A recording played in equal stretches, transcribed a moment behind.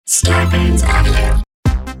Scarpins Avenue.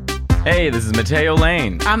 Hey, this is Mateo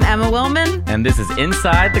Lane. I'm Emma Willman. And this is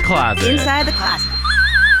Inside the Closet. Inside the Closet.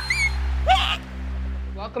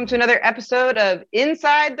 Welcome to another episode of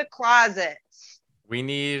Inside the Closet. We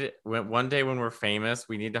need, one day when we're famous,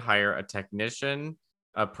 we need to hire a technician,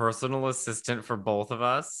 a personal assistant for both of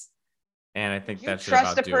us. And I think that should about do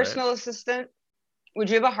it. Trust a personal assistant?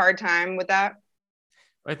 Would you have a hard time with that?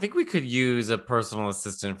 I think we could use a personal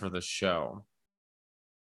assistant for the show.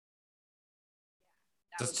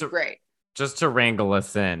 Great. Just to wrangle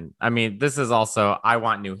us in. I mean, this is also, I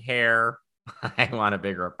want new hair. I want a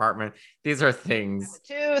bigger apartment. These are things.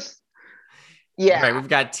 Tooth. Yeah. Right, we've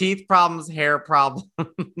got teeth problems, hair problems,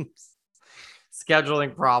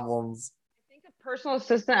 scheduling problems. I think a personal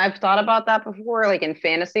assistant, I've thought about that before, like in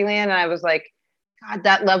Fantasyland, and I was like, God,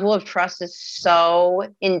 that level of trust is so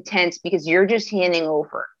intense because you're just handing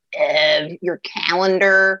over your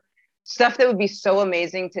calendar, stuff that would be so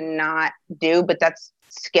amazing to not do, but that's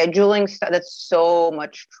scheduling stuff. That's so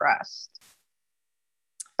much trust.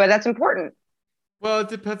 But that's important. Well, it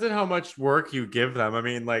depends on how much work you give them. I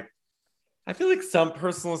mean, like, I feel like some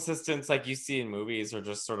personal assistants, like you see in movies, are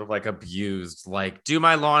just sort of like abused. Like, do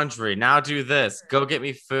my laundry, now do this, go get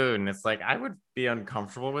me food. And it's like, I would be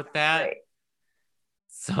uncomfortable with that. Right.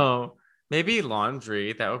 So maybe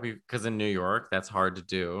laundry, that would be, because in New York, that's hard to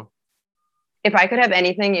do. If I could have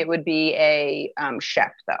anything, it would be a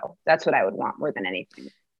chef, though. That's what I would want more than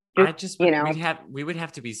anything. We would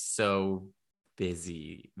have to be so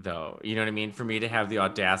busy, though. You know what I mean? For me to have the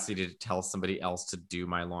audacity to tell somebody else to do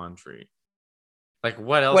my laundry. Like,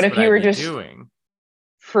 what else would I be doing?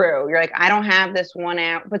 True. You're like, I don't have this one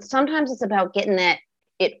out. But sometimes it's about getting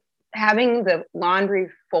having the laundry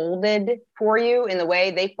folded for you in the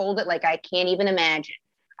way they fold it. Like, I can't even imagine.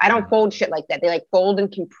 I don't fold shit like that. They like fold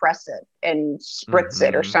and compress it and spritz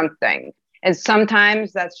it or something. And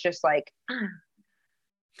sometimes that's just like,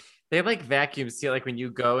 they like vacuum seal. Like when you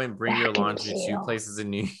go and bring your laundry to places in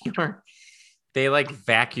New York, they like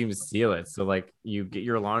vacuum seal it. So like you get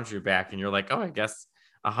your laundry back and you're like, oh, I guess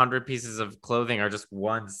 100 pieces of clothing are just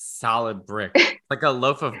one solid brick, like a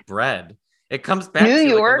loaf of bread. It comes back New to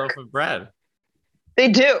York, like a loaf of bread. They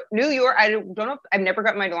do. New York, I don't know. I've never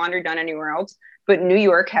got my laundry done anywhere else, but New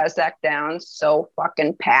York has that down so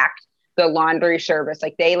fucking packed. The laundry service,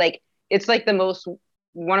 it's like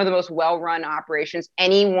one of the most well-run operations.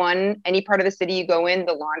 Any part of the city you go in,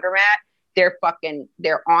 the laundromat,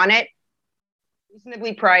 they're on it,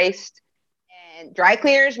 reasonably priced. And dry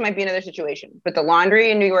cleaners might be another situation, but the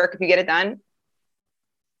laundry in New York, if you get it done.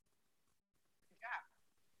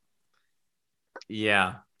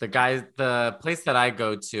 Yeah. The place that I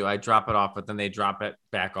go to, I drop it off, but then they drop it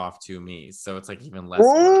back off to me. So it's like even less.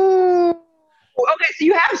 Ooh. Okay, so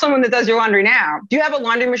you have someone that does your laundry now. Do you have a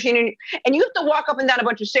laundry machine? And you have to walk up and down a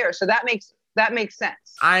bunch of stairs. So that makes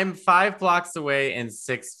sense. I'm 5 blocks away and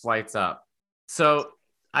 6 flights up. So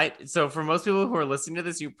for most people who are listening to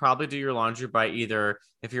this, you probably do your laundry by either,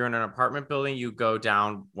 if you're in an apartment building, you go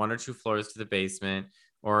down 1 or 2 floors to the basement,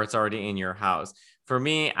 or it's already in your house. For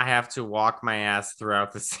me, I have to walk my ass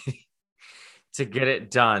throughout the city to get it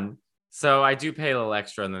done. So I do pay a little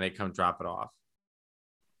extra and then they come drop it off.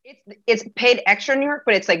 It's paid extra in New York,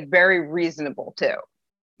 but it's like very reasonable too.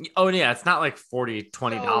 Oh yeah, it's not like $40,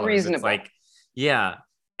 $20. So reasonable. It's like, yeah.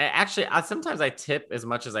 Actually, sometimes I tip as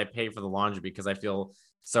much as I pay for the laundry because I feel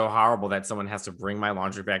so horrible that someone has to bring my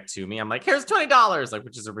laundry back to me. I'm like, here's $20, like,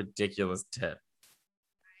 which is a ridiculous tip.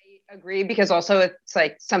 I agree, because also it's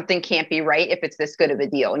like something can't be right if it's this good of a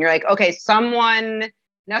deal. And you're like, okay,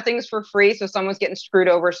 nothing's for free, so someone's getting screwed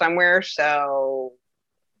over somewhere, so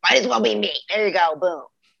might as well be me. There you go, boom.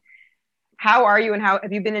 How are you, and how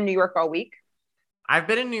have you been in New York all week? I've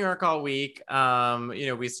been in New York all week.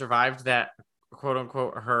 We survived that quote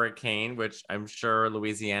unquote hurricane, which I'm sure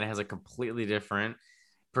Louisiana has a completely different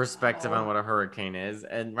perspective on what a hurricane is.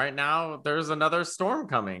 And right now there's another storm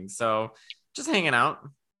coming. So just hanging out.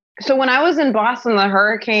 So when I was in Boston, the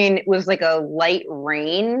hurricane was like a light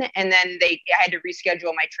rain, and then I had to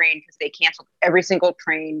reschedule my train because they canceled every single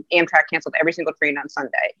train. Amtrak canceled every single train on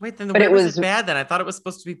Sunday. Wait, then it was bad then? I thought it was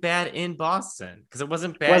supposed to be bad in Boston because it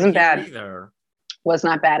wasn't bad either. Was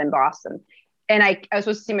not bad in Boston. And I was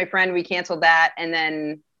supposed to see my friend. We canceled that, and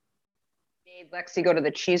then made Lexi go to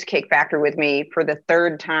the Cheesecake Factory with me for the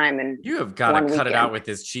 3rd time. And you have got to cut it out with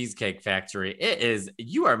this Cheesecake Factory.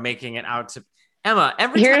 You are making it out to... Emma,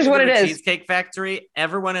 here's what it is. Cheesecake Factory,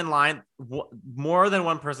 everyone in line, more than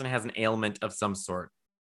one person has an ailment of some sort.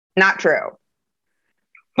 Not true.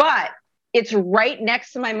 But it's right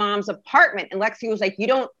next to my mom's apartment. And Lexi was like, you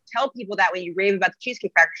don't tell people that when you rave about the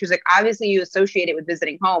Cheesecake Factory. She was like, obviously you associate it with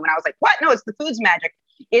visiting home. And I was like, what? No, it's the food's magic.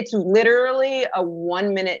 It's literally a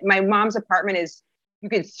 1 minute. My mom's apartment is,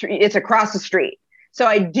 it's across the street. So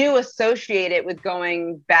I do associate it with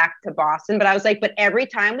going back to Boston, but I was like, but every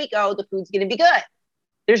time we go, the food's going to be good.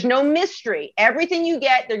 There's no mystery. Everything you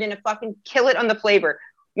get, they're going to fucking kill it on the flavor.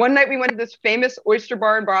 One night we went to this famous oyster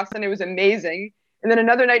bar in Boston. It was amazing. And then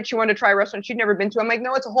another night she wanted to try a restaurant she'd never been to. I'm like,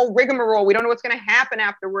 no, it's a whole rigmarole. We don't know what's going to happen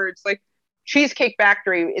afterwards. Like Cheesecake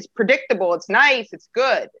Factory, it's predictable. It's nice. It's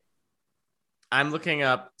good. I'm looking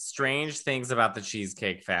up strange things about the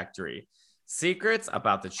Cheesecake Factory. Secrets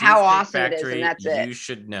about the Cheesecake Factory you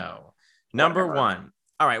should know. Number one.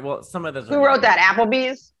 All right, well, some of those. Who wrote that?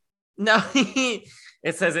 Applebee's? No,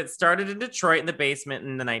 it says it started in Detroit in the basement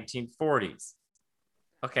in the 1940s.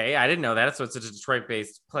 Okay, I didn't know that. So it's a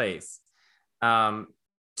Detroit-based place.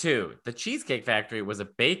 2, the Cheesecake Factory was a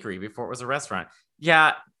bakery before it was a restaurant.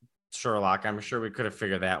 Yeah, Sherlock, I'm sure we could have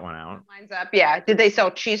figured that one out. Lines up, yeah. Did they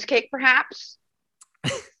sell cheesecake, perhaps?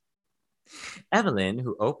 Evelyn,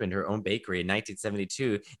 who opened her own bakery in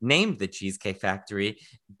 1972, named the Cheesecake Factory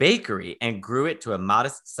Bakery and grew it to a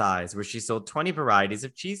modest size where she sold 20 varieties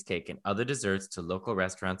of cheesecake and other desserts to local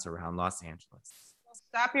restaurants around Los Angeles.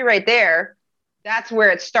 Stop you right there. That's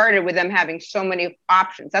where it started with them having so many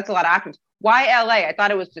options. That's a lot of options. Why LA? I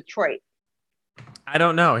thought it was Detroit. I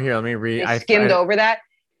don't know. Here, let me read. I skimmed over that.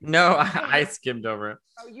 No, I skimmed over it.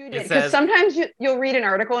 Oh, you did. Because sometimes you'll read an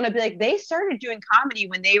article and it'll be like, they started doing comedy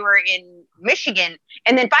when they were in Michigan.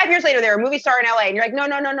 And then 5 years later, they're a movie star in LA. And you're like, no.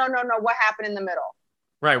 What happened in the middle?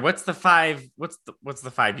 Right. What's the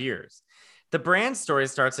 5 years? The brand story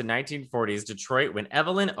starts in 1940s Detroit when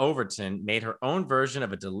Evelyn Overton made her own version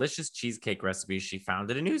of a delicious cheesecake recipe she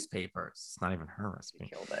found in a newspaper. It's not even her recipe.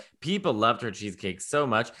 Killed it. People loved her cheesecake so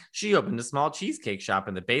much, she opened a small cheesecake shop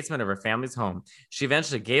in the basement of her family's home. She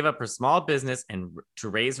eventually gave up her small business and to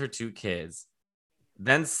raise her 2 kids.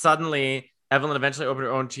 Then suddenly, Evelyn eventually opened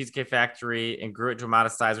her own cheesecake factory and grew it to a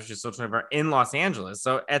modest size, which is still in Los Angeles.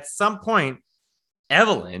 So at some point,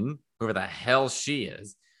 Evelyn, whoever the hell she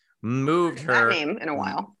is, moved her name in a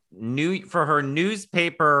while for her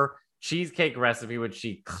newspaper cheesecake recipe, which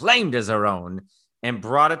she claimed as her own, and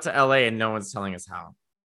brought it to LA, and no one's telling us how.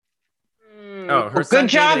 Good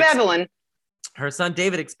job, Evelyn. Her son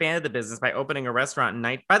David expanded the business by opening a restaurant in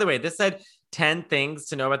night. By the way, this said 10 things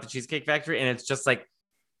to know about the Cheesecake Factory, and it's just like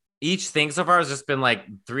each thing so far has just been like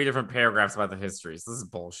 3 different paragraphs about the history. So this is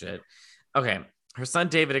bullshit. Okay. Her son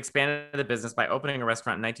David expanded the business by opening a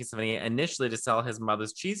restaurant in 1978, initially to sell his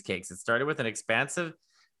mother's cheesecakes. It started with an expansive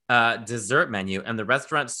dessert menu, and the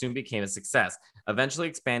restaurant soon became a success, eventually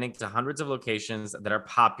expanding to hundreds of locations that are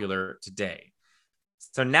popular today.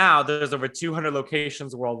 So now there's over 200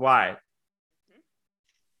 locations worldwide.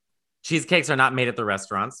 Cheesecakes are not made at the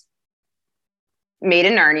restaurants. Made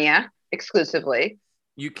in Narnia, exclusively.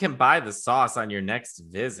 You can buy the sauce on your next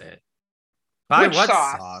visit. Buy Which what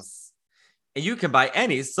sauce? You can buy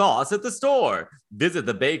any sauce at the store. Visit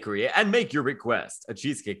the bakery and make your request. A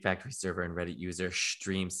Cheesecake Factory server and Reddit user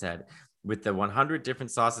Stream said, with the 100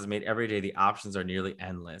 different sauces made every day, the options are nearly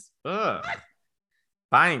endless. Ugh.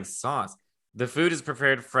 Buying sauce. The food is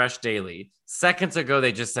prepared fresh daily. Seconds ago,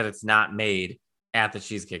 they just said it's not made at the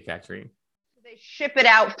Cheesecake Factory. They ship it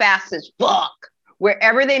out fast as fuck.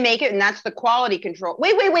 Wherever they make it, and that's the quality control.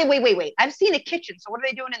 Wait. I've seen a kitchen. So what are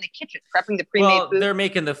they doing in the kitchen? Prepping the pre-made food? They're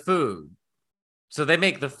making the food. So they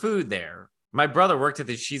make the food there. My brother worked at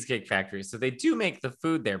the Cheesecake Factory, so they do make the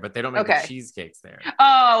food there, but they don't make the cheesecakes there.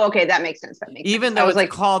 Oh, okay. That makes sense. Even though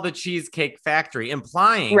it's called the Cheesecake Factory,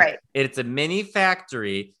 implying it's a mini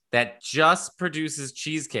factory that just produces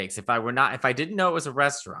cheesecakes. If I didn't know it was a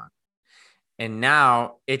restaurant, and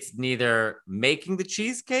now it's neither making the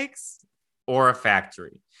cheesecakes or a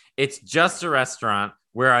factory. It's just a restaurant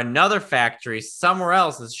where another factory somewhere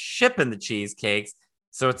else is shipping the cheesecakes,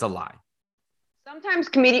 so it's a lie. Sometimes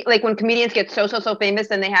when comedians get so famous,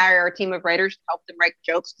 then they hire a team of writers to help them write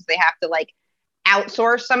jokes because they have to like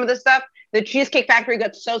outsource some of the stuff. The Cheesecake Factory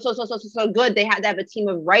got so good, they had to have a team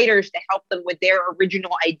of writers to help them with their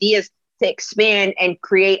original ideas to expand and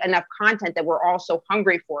create enough content that we're all so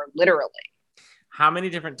hungry for, literally. How many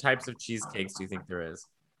different types of cheesecakes do you think there is?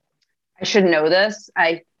 I should know this.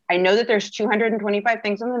 I know that there's 225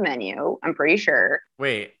 things on the menu. I'm pretty sure.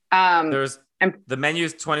 Wait, the menu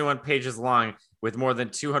is 21 pages long with more than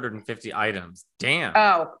 250 items. Damn.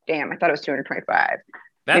 Oh, damn. I thought it was 225.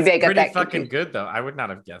 That's pretty fucking good, though. I would not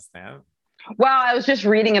have guessed that. Well, I was just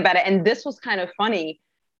reading about it, and this was kind of funny.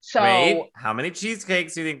 So, wait, how many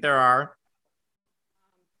cheesecakes do you think there are?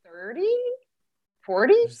 30?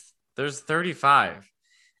 40? There's 35.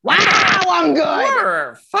 Wow, I'm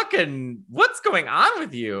good. Fucking, what's going on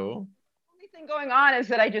with you? thing going on is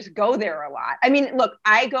that I just go there a lot. I mean, look,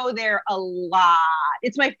 I go there a lot.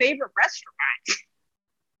 It's my favorite restaurant.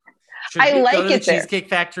 Should I we go like to the it there. Cheesecake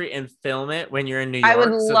Factory and film it when you're in New I would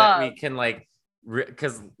York so that we love. can like,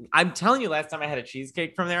 because I'm telling you, last time I had a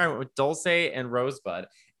cheesecake from there, I went with Dulce and Rosebud,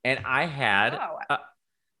 and I had, Oh,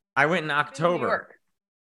 I went in I've been to New October. York.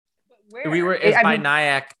 We were Where? it's I by mean,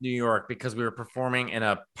 Nyack, New York, because we were performing in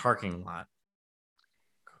a parking lot.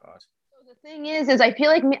 God. the thing is I feel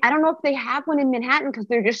like I don't know if they have one in Manhattan because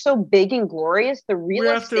they're just so big and glorious. The We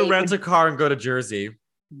real have to estate rent would a car and go to Jersey.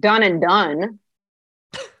 done and done.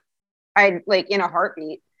 I like in a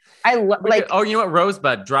heartbeat. Oh, you know what?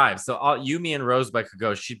 Rosebud drives. So you, me, and Rosebud could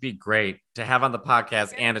go. She'd be great to have on the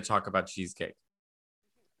podcast and to talk about cheesecake.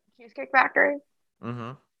 Cheesecake Factory.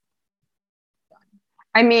 Mm-hmm.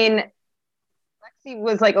 I mean, Lexi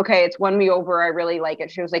was like, okay, it's won me over. I really like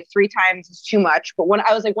it. She was like, 3 times is too much. But when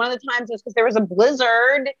I was like, one of the times was because there was a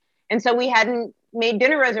blizzard. And so we hadn't made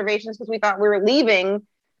dinner reservations because we thought we were leaving.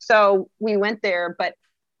 So we went there. But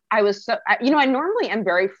I was so, I normally am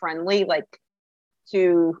very friendly, like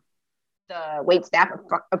to the wait staff,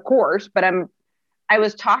 of course. But I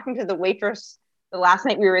was talking to the waitress the last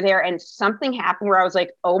night we were there, and something happened where I was like,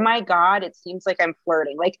 oh my God, it seems like I'm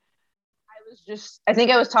flirting. Like, I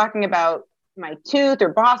think I was talking about my tooth or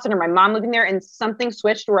Boston or my mom living there, and something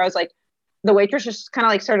switched where I was like, the waitress just kind of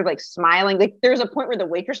like started like smiling. Like there was a point where the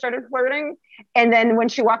waitress started flirting. And then when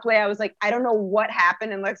she walked away, I was like, I don't know what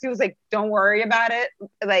happened. And Lexi was like, don't worry about it.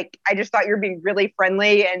 Like, I just thought you were being really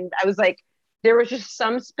friendly. And I was like, there was just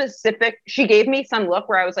some specific, she gave me some look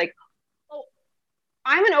where I was like, oh,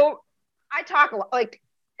 I talk a lot. Like,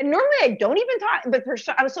 and normally I don't even talk, but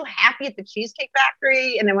I was so happy at the Cheesecake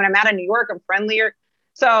Factory. And then when I'm out of New York, I'm friendlier.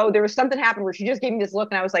 So there was something happened where she just gave me this look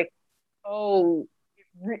and I was like, oh,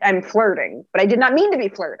 I'm flirting, but I did not mean to be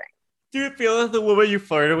flirting. Do you feel that the woman you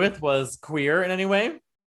flirted with was queer in any way?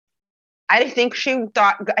 I think she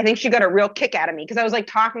got a real kick out of me because I was like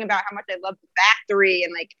talking about how much I love the factory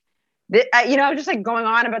and like, I was just like going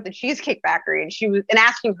on about the Cheesecake Factory, and she was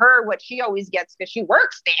asking her what she always gets because she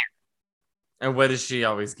works there. And what does she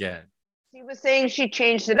always get? She was saying she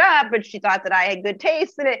changed it up, but she thought that I had good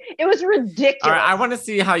taste in it. It was ridiculous. All right, I want to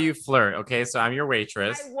see how you flirt. Okay, so I'm your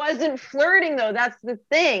waitress. I wasn't flirting though. That's the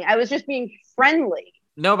thing. I was just being friendly.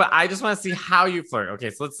 No, but I just want to see how you flirt. Okay,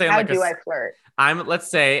 so let's say how do I flirt?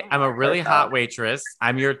 Let's say I'm a really hot waitress.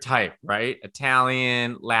 I'm your type, right?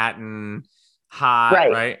 Italian, Latin, hot,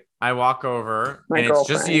 right? I walk over and it's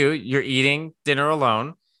just you. You're eating dinner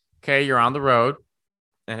alone. Okay, you're on the road.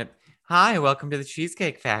 And hi, welcome to the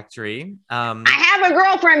Cheesecake Factory. I have a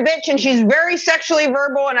girlfriend, bitch, and she's very sexually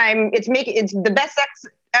verbal, and it's the best sex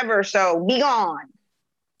ever. So be gone.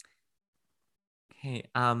 Okay.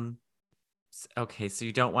 Okay. So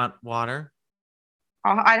you don't want water?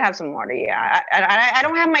 I'd have some water. Yeah. I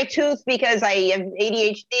don't have my tooth because I have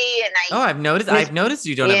ADHD, and I've noticed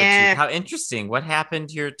you don't have a tooth. How interesting. What happened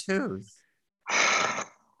to your tooth?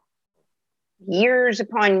 Years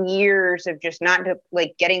upon years of just not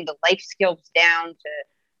like getting the life skills down to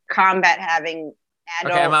combat having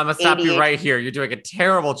adult. Okay, I'm gonna stop you right here. You're doing a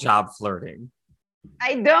terrible job flirting.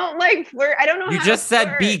 I don't like flirt. I don't know. You just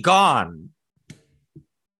said be gone.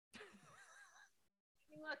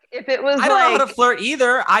 Look, if it was, I don't know how to flirt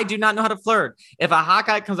either. I do not know how to flirt. If a hot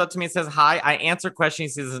guy comes up to me and says hi, I answer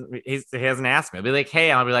questions he hasn't asked me. I'll be like,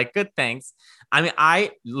 hey, and I'll be like, good, thanks. I mean,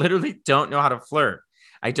 I literally don't know how to flirt.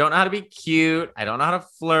 I don't know how to be cute. I don't know how to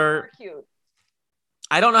flirt. Cute.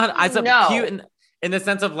 I don't know how to. I'm cute in the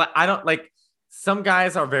sense of I don't like. Some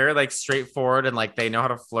guys are very like straightforward and like they know how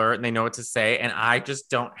to flirt and they know what to say, and I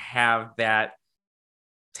just don't have that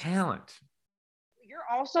talent. You're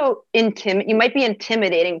also you might be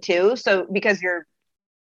intimidating too. So because you're.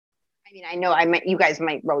 I mean, I know you guys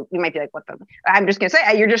might be like, what the? I'm just gonna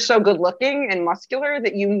say you're just so good looking and muscular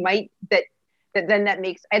that you might that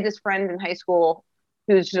makes. I had this friend in high school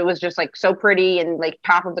who was just like so pretty and like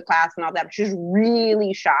top of the class and all that. But she's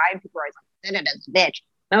really shy. People are always like, "This bitch."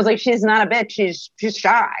 And I was like, "She's not a bitch. She's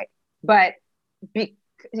shy." But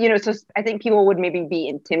so I think people would maybe be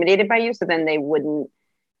intimidated by you, so then they wouldn't.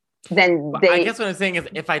 I guess what I'm saying is,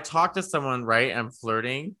 if I talk to someone, right, I'm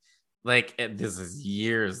flirting. Like this is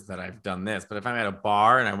years that I've done this, but if I'm at a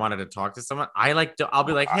bar and I wanted to talk to someone, I'll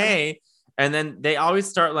be like, "Hey," and then they always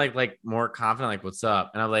start like more confident, like, "What's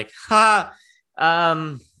up?" And I'm like, "Ha."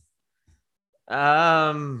 I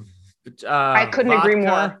couldn't agree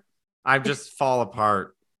more. I just fall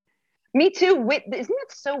apart. Me too. Isn't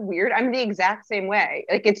that so weird? I'm the exact same way.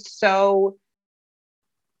 Like it's so.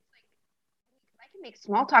 I can make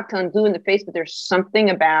small talk till I'm blue in the face, but there's something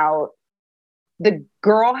about the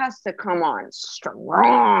girl has to come on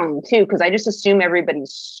strong too, because I just assume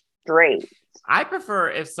everybody's straight. I prefer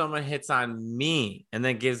if someone hits on me and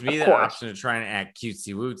then gives me Of the course. option to try and act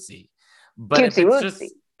cutesy wootsy. But if it's just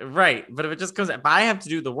right, but if it just comes, if I have to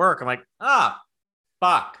do the work, I'm like, fuck.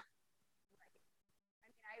 I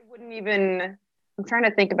wouldn't even. I'm trying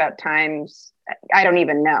to think about times. I don't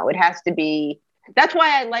even know. It has to be. That's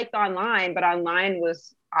why I liked online, but online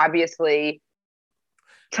was obviously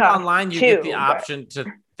tough. Online, you get the option to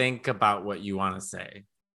think about what you want to say.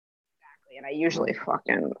 Exactly, and I usually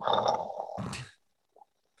fucking.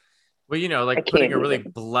 Well, you know, like putting a really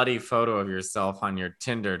bloody photo of yourself on your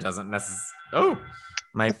Tinder doesn't necessarily. Oh,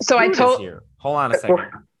 my food is here. Hold on a second.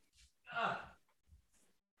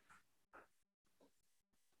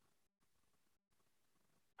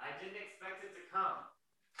 I didn't expect it to come.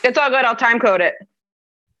 It's all good. I'll time code it.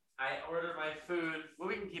 I ordered my food. Well,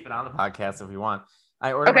 we can keep it on the podcast if we want.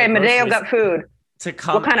 I ordered. Okay, Madeo got food. To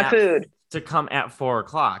come. What kind of food? To come at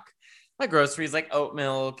 4:00. My groceries like oat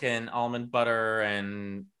milk and almond butter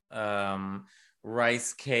and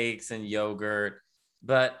rice cakes and yogurt,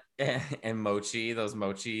 but and mochi, those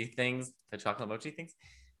mochi things, the chocolate mochi things.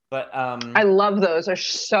 But I love those. They're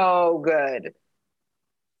so good.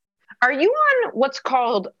 Are you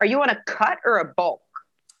on a cut or a bulk?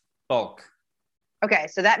 Bulk. Okay,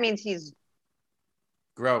 so that means he's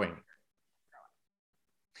growing.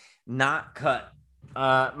 Not cut.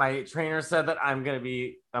 My trainer said that I'm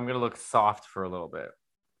gonna look soft for a little bit.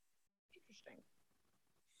 Interesting.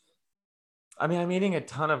 I mean, I'm eating a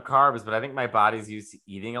ton of carbs, but I think my body's used to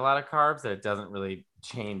eating a lot of carbs that it doesn't really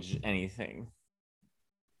change anything.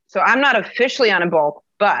 So I'm not officially on a bulk,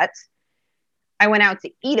 but I went out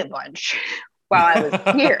to eat a bunch while I was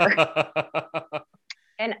here.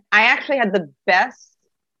 And I actually had the best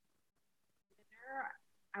dinner,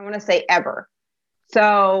 I want to say, ever.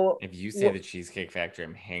 So if you say the Cheesecake Factory,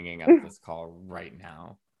 I'm hanging up this call right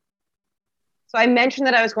now. So I mentioned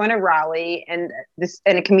that I was going to Raleigh, and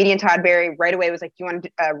a comedian, Todd Barry, right away was like, "Do you want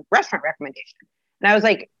a restaurant recommendation?" And I was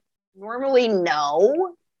like, "Normally,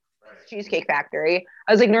 no." Right. Cheesecake Factory.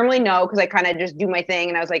 I was like, "Normally, no," because I kind of just do my thing.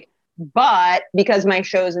 And I was like, "But because my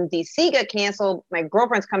shows in DC got canceled, my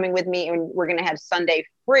girlfriend's coming with me, and we're gonna have Sunday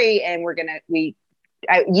free, and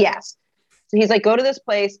yes." So he's like, "Go to this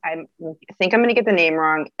place. I think I'm gonna get the name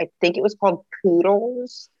wrong. I think it was called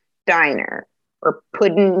Poodle's Diner or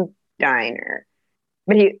Puddin' Diner,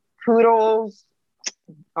 but Poodle's.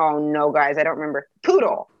 Oh no, guys, I don't remember.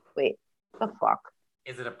 Poodle. Wait, what the fuck?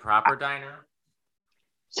 Is it a proper diner?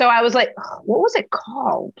 So I was like, what was it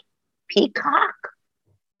called? Peacock?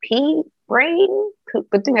 Pea Brain?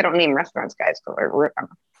 Good thing I don't name restaurants, guys.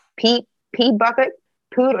 Pea Bucket?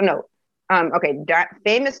 Poodle? No. Okay.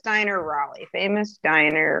 Famous Diner Raleigh. Famous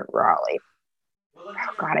Diner Raleigh. Oh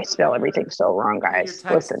God, I spell everything so wrong, guys.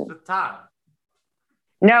 Listen.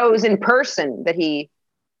 No, it was in person that he.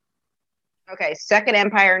 Okay, Second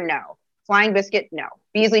Empire, no. Flying Biscuit, no.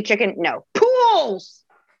 Beasley Chicken, no. Pools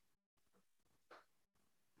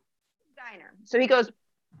Diner. So he goes,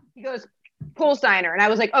 Pools Diner, and I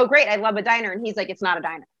was like, oh great, I love a diner, and he's like, it's not a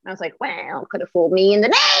diner. And I was like, well, could have fooled me in the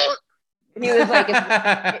name. And he was like,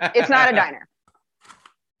 it's not a diner.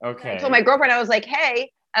 Okay. I told my girlfriend, I was like,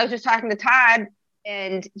 hey, I was just talking to Todd,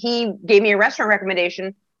 and he gave me a restaurant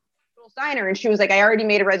recommendation. Diner, and she was like, I already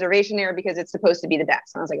made a reservation there because it's supposed to be the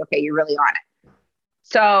best. And I was like, okay, you're really on it.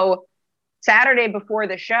 So Saturday before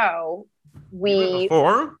the show,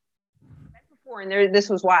 before, and this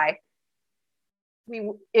was why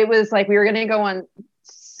it was like we were going to go on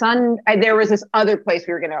there was this other place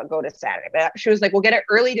we were going to go to Saturday, but she was like, we'll get an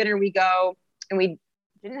early dinner. We go, and we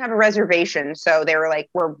didn't have a reservation, so they were like,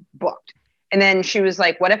 we're booked. And then she was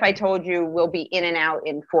like, what if I told you we'll be in and out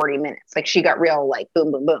in 40 minutes? Like, she got real like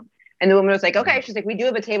boom, boom, boom. And the woman was like, okay. She's like, we do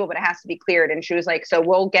have a table, but it has to be cleared. And she was like, so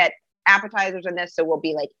we'll get appetizers and this, so we'll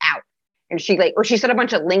be like out. And she said a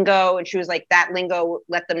bunch of lingo, and she was like, that lingo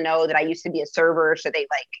let them know that I used to be a server. So they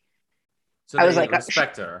like, so I was like,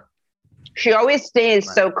 respect her. She always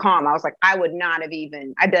stays so calm. I was like, I would not have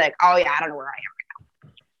even, I'd be like, oh yeah, I don't know where I am right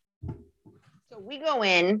now. So we go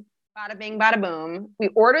in, bada bing, bada boom. We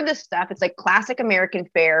order this stuff. It's like classic American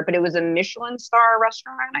fare, but it was a Michelin star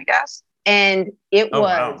restaurant, I guess. And it was.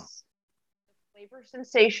 Wow. Flavor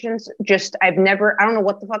sensations. I don't know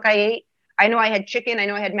what the fuck I ate. I know I had chicken. I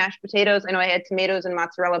know I had mashed potatoes. I know I had tomatoes and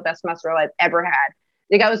mozzarella, best mozzarella I've ever had.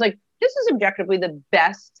 The guy was like, this is objectively the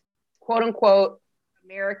best, quote unquote,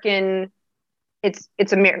 American.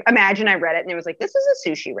 Imagine I read it and it was like, this is a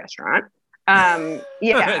sushi restaurant.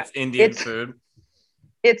 Yeah. It's Indian food.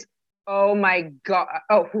 Oh my God.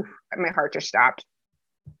 Oh, my heart just stopped.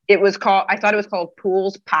 I thought it was called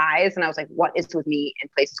Pools Pies, and I was like, what is with me in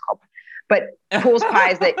places called, but Pools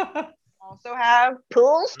Pies that also have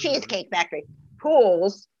Pools Cheesecake Factory,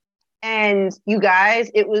 Pools, and you guys,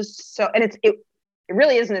 it was so, and it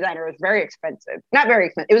really isn't a diner. It was very expensive, not very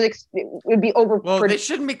expensive. It would be over. Well, they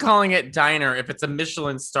shouldn't be calling it diner if it's a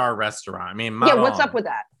Michelin star restaurant. I mean, yeah, what's up with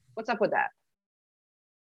that? What's up with that?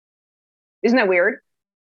 Isn't that weird?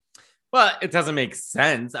 Well, it doesn't make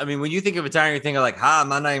sense. I mean, when you think of a diner, you think of like, hi,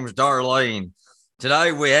 my name's Darlene.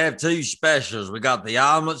 Today we have two specials. We got the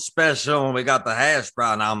omelet special and we got the hash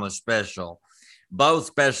brown omelet special. Both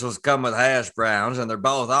specials come with hash browns and they're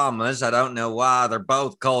both omelets. I don't know why they're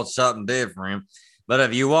both called something different. But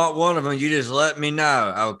if you want one of them, you just let me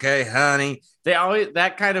know. Okay, honey.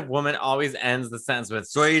 That kind of woman always ends the sentence with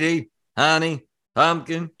sweetie, honey,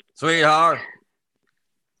 pumpkin, sweetheart.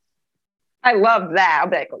 I love that. I'll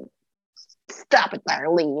be like, stop it,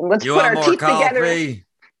 Darlene. Let's put our teeth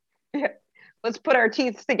together. Let's put our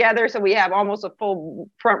teeth together so we have almost a full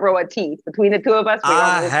front row of teeth between the two of us.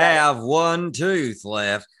 I have one tooth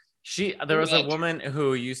left. There was a woman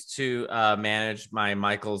who used to manage my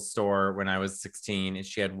Michael's store when I was 16, and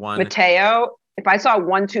she had one. Mateo, if I saw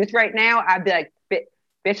one tooth right now, I'd be like,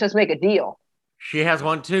 bitch, let's make a deal. She has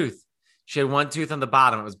one tooth. She had one tooth on the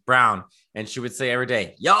bottom. It was brown. And she would say every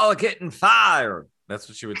day, y'all are getting fired. That's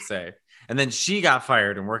what she would say. And then she got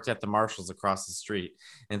fired and worked at the Marshalls across the street.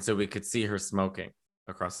 And so we could see her smoking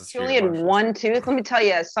across the street. She only had one tooth. Let me tell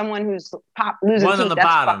you, as someone who's losing one teeth, on the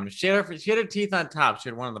bottom. She had her teeth on top. She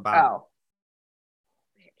had one on the bottom.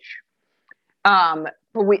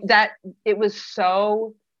 But it was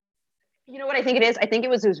so. You know what I think it is? I think it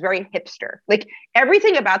was very hipster. Like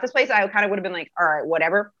everything about this place, I kind of would have been like, all right,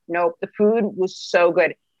 whatever. Nope, the food was so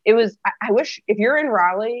good. It was. I wish if you're in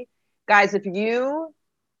Raleigh, guys, if you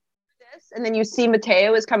this and then you see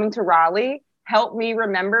Mateo is coming to Raleigh, help me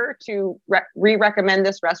remember to re-recommend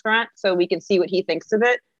this restaurant so we can see what he thinks of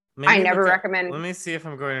it. Maybe I never recommend. Let me see if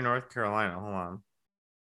I'm going to North Carolina. Hold on. North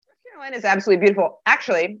Carolina is absolutely beautiful.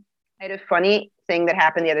 Actually, I had a funny thing that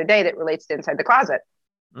happened the other day that relates to Inside the Closet.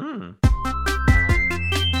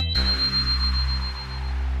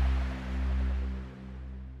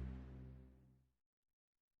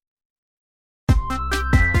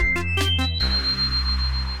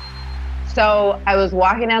 So I was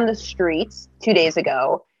walking down the streets 2 days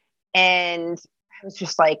ago, and I was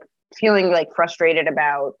just like feeling like frustrated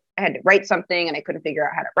about, I had to write something and I couldn't figure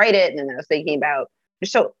out how to write it. And then I was thinking about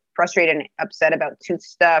just so frustrated and upset about tooth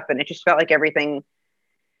stuff. And it just felt like everything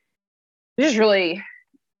just really, I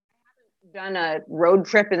haven't done a road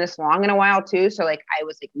trip in this long in a while too. So like I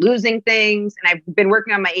was like losing things, and I've been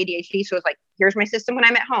working on my ADHD. So it's like, here's my system when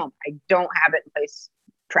I'm at home. I don't have it in place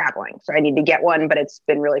traveling. So I need to get one, but it's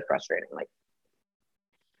been really frustrating. Like,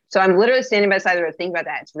 so I'm literally standing by the side of the road thinking about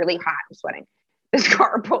that. It's really hot. I'm sweating. This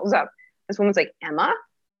car pulls up. This woman's like, Emma?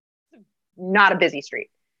 Not a busy street.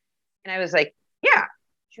 And I was like, yeah.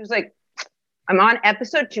 She was like, I'm on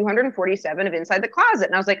episode 247 of Inside the Closet.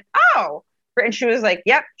 And I was like, oh. And she was like,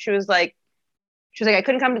 yep. She was like, I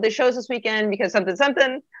couldn't come to the shows this weekend because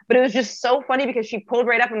something. But it was just so funny because she pulled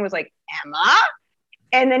right up and was like, Emma?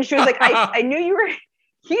 And then she was like, I knew you were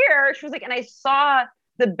here. She was like, and I saw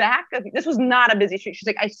the back of, this was not a busy street. She's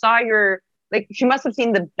like, I saw your, like, she must have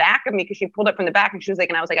seen the back of me because she pulled up from the back, and she was like,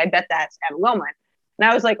 and I was like, I bet that's Emma Wilmot. And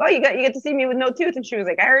I was like, oh, you get to see me with no tooth. And she was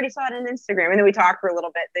like, I already saw it on Instagram. And then we talked for a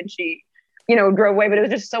little bit. Then she, drove away. But it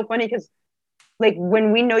was just so funny because like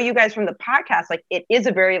when we know you guys from the podcast, like it is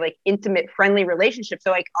a very like intimate, friendly relationship.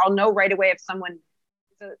 So like I'll know right away if someone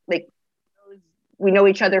like we know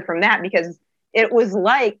each other from that, because it was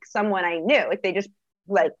like someone I knew. Like they just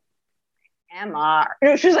like, Emma.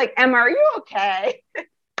 She was like, Emma, are you okay?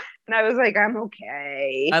 And I was like, I'm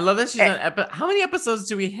okay. I love that she's on how many episodes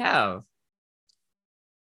do we have?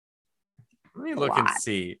 Let me look and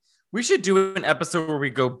see. We should do an episode where we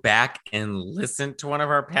go back and listen to one of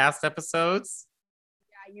our past episodes.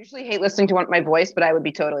 Yeah, I usually hate listening to my voice, but I would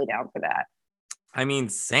be totally down for that. I mean,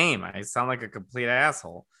 same. I sound like a complete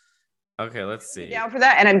asshole. Okay, let's see. Down for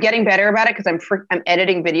that, and I'm getting better about it because I'm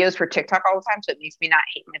editing videos for TikTok all the time, so it makes me not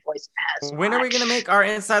hate my voice as When much. Are we gonna make our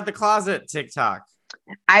Inside the Closet TikTok?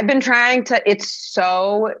 I've been trying to. It's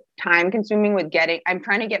so time consuming with I'm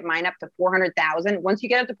trying to get mine up to 400,000. Once you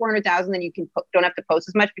get up to 400,000, then you don't have to post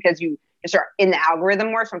as much because you just are in the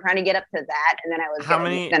algorithm more. So I'm trying to get up to that, and then I was how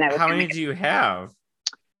many do you have?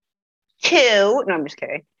 2. No, I'm just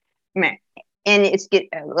kidding. And it's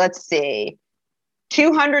let's see.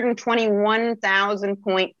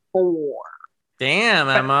 221,000.4. Damn,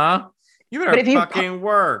 Emma. You better fucking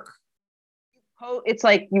work. It's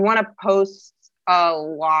like you want to post a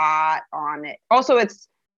lot on it. Also, it's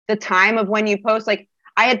the time of when you post. Like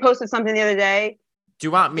I had posted something the other day. Do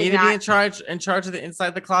you want me Did to be not in charge of the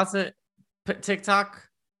Inside the Closet TikTok?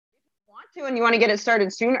 want to, and you want to get it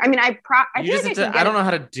started sooner. I mean, I You feel just like have I could to. I get don't it. know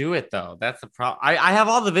how to do it though. That's the problem. I have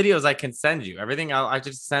all the videos I can send you. Everything I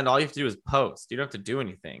just send. All you have to do is post. You don't have to do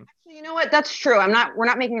anything. You know what? That's true. We're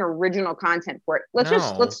not making original content for it. Let's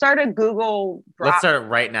No. start a Google Let's Drop. start it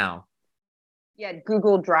right now. Yeah,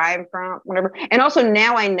 Google Drive from whatever. And also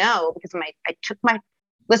now I know because I took my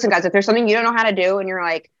listen, guys. If there's something you don't know how to do, and you're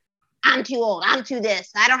like, I'm too old, I'm too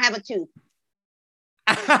this, I don't have a tooth.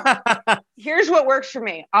 Here's what works for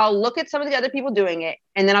me. I'll look at some of the other people doing it,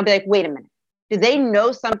 and then I'll be like, wait a minute, do they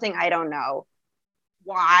know something I don't know?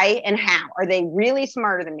 Why and how? Are they really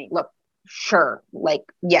smarter than me? Look, sure, like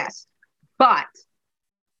yes, but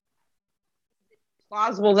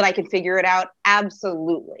plausible that I can figure it out.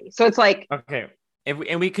 Absolutely. So it's like, Okay.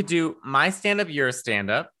 We could do my stand up, your stand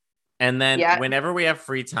up. And then yeah, whenever we have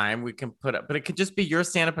free time, we can put up, but it could just be your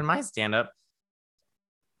stand up and my stand up,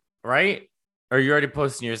 right? Or you're already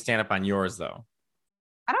posting your stand up on yours, though.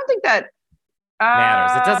 I don't think that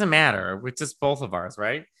Matters. It doesn't matter. It's just both of ours,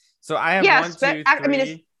 right? So I have yeah, one, two, I mean,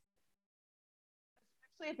 three.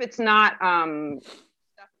 especially if it's not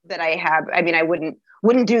stuff that I have. I mean, I wouldn't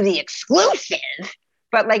do the exclusive,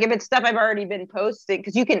 but like if it's stuff I've already been posting,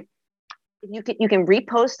 because you can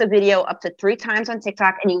repost the video up to 3 times on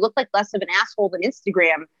TikTok, and you look like less of an asshole than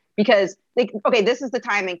Instagram because like okay, this is the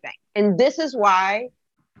timing thing, and this is why.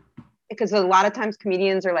 Because a lot of times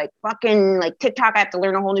comedians are like fucking like TikTok, I have to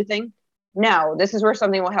learn a whole new thing. No, this is where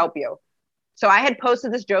something will help you. So I had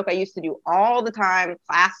posted this joke I used to do all the time,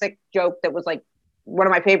 classic joke that was like one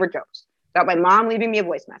of my favorite jokes about my mom leaving me a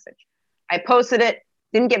voice message. I posted it,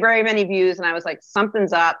 didn't get very many views, and I was like,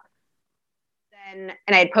 something's up. And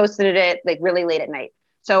I had posted it like really late at night.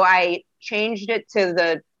 So I changed it to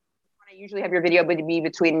I usually have your video be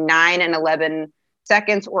between 9 and 11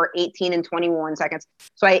 seconds or 18 and 21 seconds.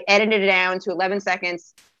 So I edited it down to 11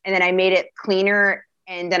 seconds and then I made it cleaner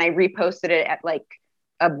and then I reposted it at like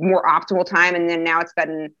a more optimal time. And then now it's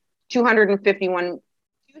gotten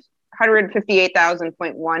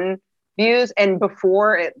 258,000.1 views. And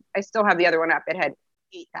before it, I still have the other one up. It had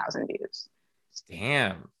 8,000 views.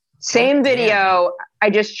 Damn. Same video.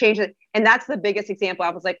 I just changed it. And that's the biggest example.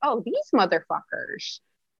 I was like, oh, these motherfuckers.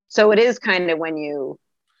 So it is kind of when you.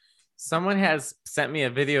 Someone has sent me a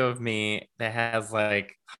video of me that has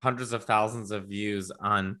like hundreds of thousands of views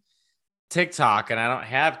on TikTok, and I don't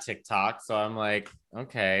have TikTok, so I'm like,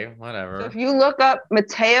 okay, whatever. So if you look up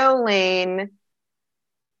Matteo Lane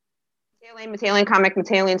Comic,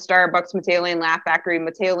 Matteo Lane Starbucks, Matteo Lane Laugh Factory,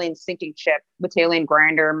 Matteo Lane Sinking Ship, Matteo Lane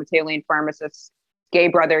Grinder, Matteo Lane Pharmacist, Gay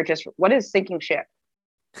Brother, just what is Sinking Ship?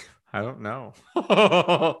 I don't know.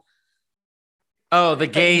 Oh, the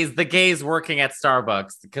gays working at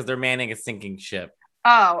Starbucks because they're manning a sinking ship.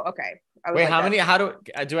 Oh, okay. Wait, how many? How do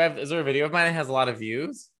I have? Is there a video of mine that has a lot of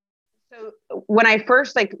views? So when I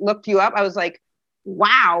first like looked you up, I was like,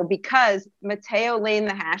 wow, because Matteo Lane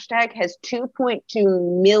the hashtag has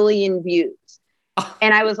 2.2 million views,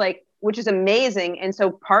 and I was like, which is amazing. And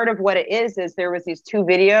so part of what it is there was these 2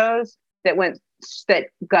 videos that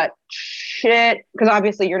got shit because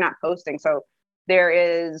obviously you're not posting, so there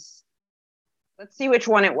is. Let's see which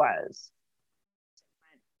one it was.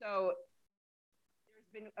 So there's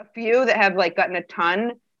been a few that have like gotten a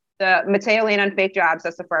ton. The Matteo Lane on Fake Jobs,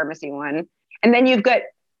 that's the pharmacy one. And then you've got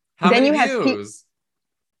how then many you views?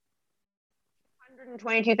 Have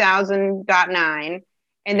 122,000.9.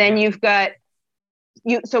 And then you've got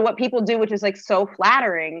so what people do, which is like so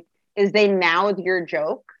flattering, is they mouth your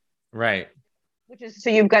joke. Right. Which is so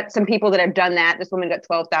you've got some people that have done that. This woman got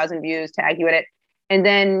 12,000 views, tag you in it. And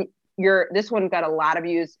then this one got a lot of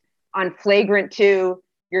views on Flagrant 2,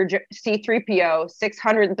 your C3PO,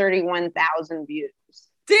 631,000 views.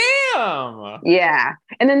 Damn. Yeah.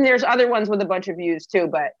 And then there's other ones with a bunch of views too,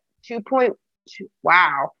 but 2.2,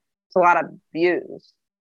 wow. It's a lot of views.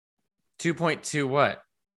 2.2 what?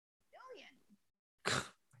 Billion.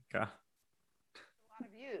 God. A lot of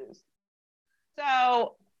views.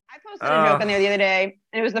 So I posted a joke on there the other day,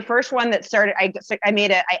 and it was the first one that started. I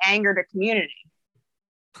angered a community.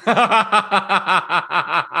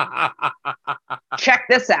 Check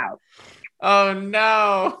this out. Oh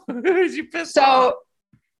no. Who did you piss off? So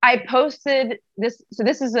I posted this. So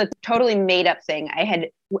this is a totally made up thing. I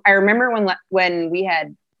remember when we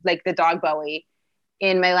had like the dog Bowie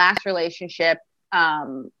in my last relationship. I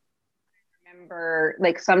remember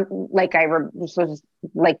like this was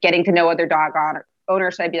like getting to know other dog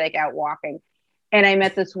owners. So I'd be like out walking, and I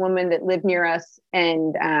met this woman that lived near us,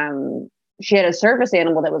 and she had a service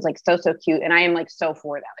animal that was like so cute, and I am like so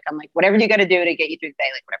for that. Like I'm like, whatever you got to do to get you through the day,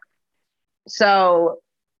 like whatever. So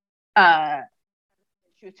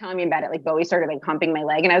she was telling me about it. Like Bowie started like humping my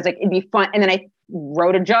leg, and I was like, it'd be fun. And then I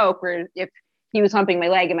wrote a joke where if he was humping my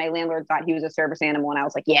leg and my landlord thought he was a service animal, and I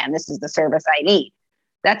was like, yeah, and this is the service I need.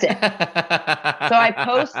 That's it. So I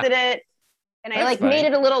posted it, and I like made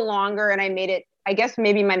it a little longer, and I made it. I guess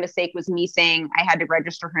maybe my mistake was me saying I had to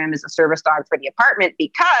register him as a service dog for the apartment,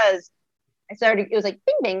 because I started, it was like,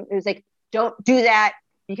 bing, bing. It was like, don't do that,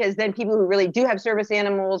 because then people who really do have service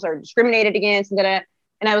animals are discriminated against. And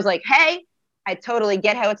I was like, hey, I totally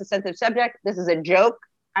get how it's a sensitive subject. This is a joke.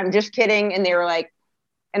 I'm just kidding. And they were like,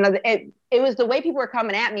 and it was the way people were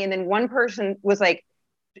coming at me. And then one person was like,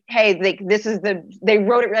 hey, like, they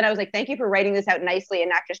wrote it. And I was like, thank you for writing this out nicely and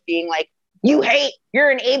not just being like, you hate, you're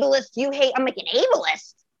an ableist, you hate. I'm like, an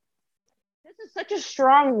ableist? This is such a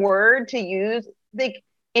strong word to use. Like,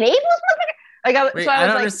 an ableist? Like, I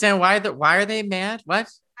don't understand why are they mad? What?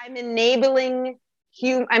 I'm enabling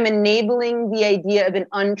the idea of an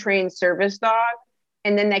untrained service dog,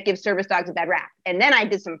 and then that gives service dogs a bad rap. And then I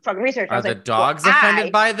did some fucking research. Are the dogs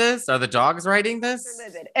offended by this? Are the dogs writing this?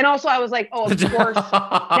 And also I was like, oh, of course.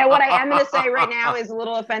 Now what I am going to say right now is a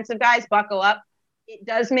little offensive, guys. Buckle up. It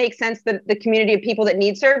does make sense that the community of people that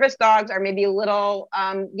need service dogs are maybe a little,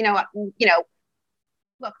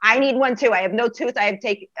 look, I need one too. I have no tooth. I have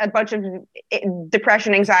taken a bunch of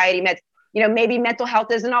depression, anxiety meds. Maybe mental health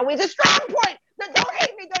isn't always a strong point. Don't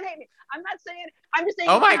hate me. I'm not saying, I'm just saying.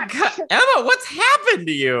 Oh my God, Emma, what's happened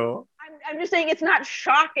to you? I'm just saying it's not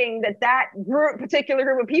shocking that particular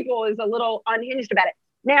group of people is a little unhinged about it.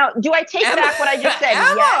 Now, do I take back what I just said?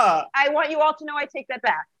 Emma! Yes. I want you all to know I take that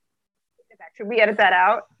back. Should we edit that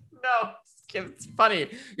out? No, it's funny.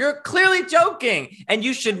 You're clearly joking, and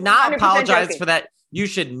you should not apologize joking. For that. You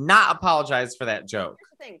should not apologize for that joke.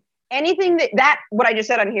 Here's the thing. Anything that what I just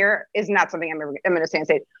said on here is not something I'm going to say on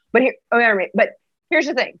stage. But here's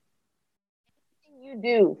the thing. Anything you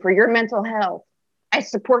do for your mental health, I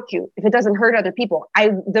support you. If it doesn't hurt other people,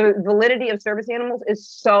 the validity of service animals is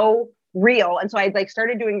so real, and so I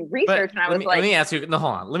started doing research, and I was let me ask you. No,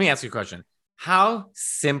 hold on. Let me ask you a question. How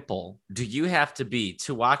simple do you have to be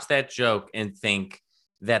to watch that joke and think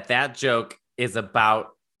that joke is about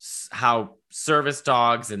how service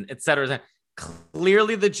dogs and et cetera?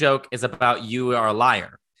 Clearly the joke is about you are a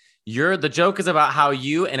liar. The joke is about how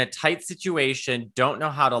you in a tight situation don't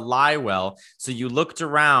know how to lie well. So you looked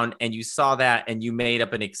around and you saw that and you made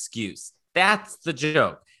up an excuse. That's the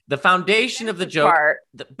joke. The foundation of the joke,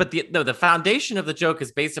 the foundation of the joke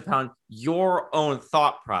is based upon your own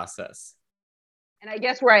thought process. And I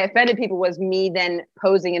guess where I offended people was me then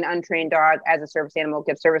posing an untrained dog as a service animal,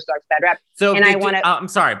 give service dogs bad rap. So I'm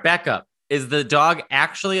sorry, back up. Is the dog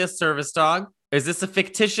actually a service dog? Is this a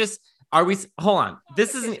fictitious? Hold on.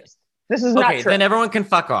 This is not true. Then everyone can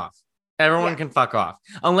fuck off. Everyone can fuck off.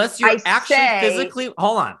 Unless you're physically,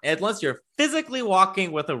 hold on. Unless you're physically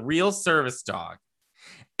walking with a real service dog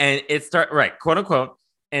and quote unquote,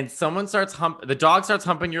 and someone the dog starts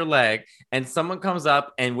humping your leg, and someone comes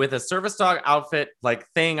up and with a service dog outfit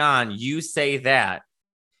thing on, you say that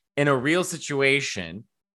in a real situation.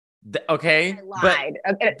 Okay. I lied.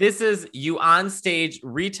 But this is you on stage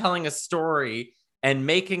retelling a story and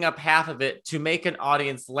making up half of it to make an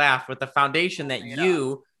audience laugh with the foundation that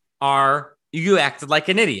you acted like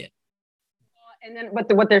an idiot. And then,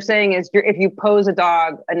 what they're saying is, if you pose a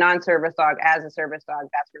non-service dog, as a service dog,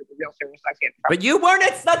 that's where the real service dogs get in trouble. But you weren't.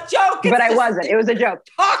 It's a joke. But I wasn't. It was a joke.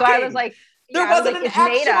 Talking. So I was like, there wasn't an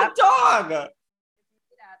actual dog.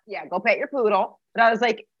 Yeah, go pet your poodle. But I was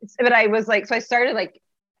like, so I started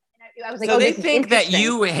I was like, so they think that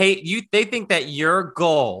you hate you. They think that your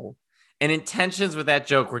goal and intentions with that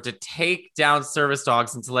joke were to take down service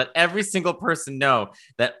dogs and to let every single person know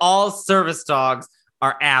that all service dogs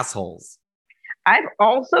are assholes. I've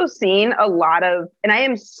also seen a lot of, and I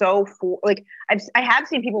am so I have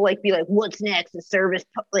seen people be like, what's next? The service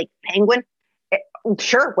penguin?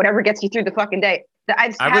 Sure, whatever gets you through the fucking day.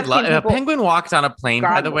 I would love if a penguin walked on a plane. God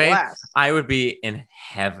by the way, I would be in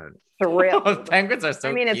heaven. Surreal. Penguins are so.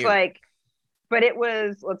 I mean, cute. It's but it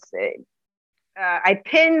was. Let's see. I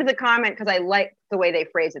pinned the comment because I liked the way they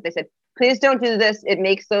phrased it. They said, "Please don't do this. It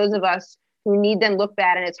makes those of us who need them look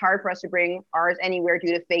bad, and it's hard for us to bring ours anywhere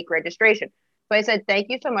due to fake registration." So I said, thank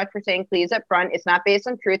you so much for saying please up front. It's not based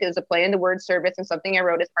on truth. It was a play in the word service and something I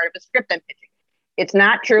wrote as part of a script I'm pitching. It's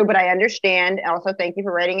not true, but I understand. And also, thank you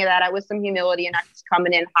for writing it out with some humility and not just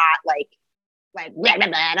coming in hot, blah, blah,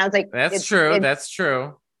 blah. And I was like, that's true. That's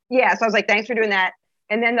true. Yeah. So I was like, thanks for doing that.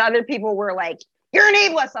 And then the other people were like, you're an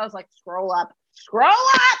ableist. I was like, scroll up.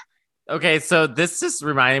 Okay, so this just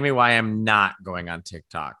reminded me why I'm not going on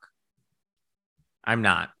TikTok. I'm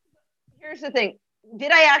not. Here's the thing.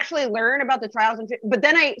 Did I actually learn about the trials but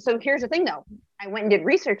then so here's the thing though. I went and did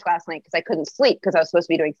research last night because I couldn't sleep because I was supposed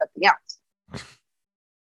to be doing something else. I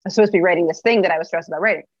was supposed to be writing this thing that I was stressed about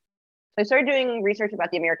writing. So I started doing research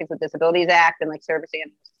about the Americans with Disabilities Act and like service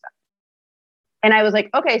animals and stuff. And I was like,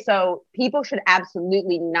 okay, so people should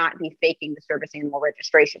absolutely not be faking the service animal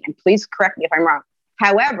registration. And please correct me if I'm wrong.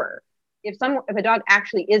 However, if a dog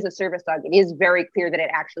actually is a service dog, it is very clear that it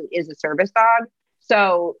actually is a service dog.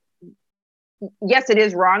 So yes, it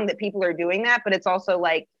is wrong that people are doing that, but it's also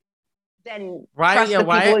like, then trust the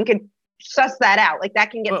people and can suss that out. Like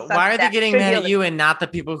that can get. But why are they getting mad at you and not the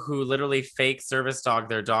people who literally fake service dog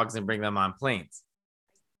their dogs and bring them on planes?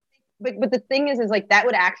 But the thing is like that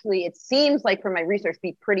would actually, it seems like from my research,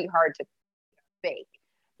 be pretty hard to fake.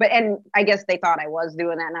 And I guess they thought I was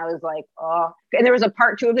doing that, and I was like, oh. And there was a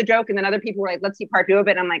part 2 of the joke, and then other people were like, let's see part 2 of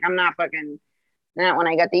it. And I'm like, I'm not fucking. Not when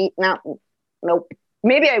I got to eat. No, nope.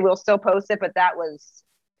 Maybe I will still post it, but that was.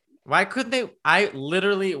 Why couldn't they?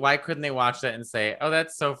 Why couldn't they watch that and say, oh,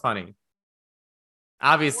 that's so funny?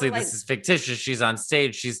 Obviously, this is fictitious. She's on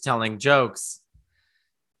stage. She's telling jokes.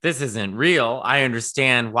 This isn't real. I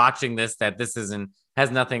understand watching this that this has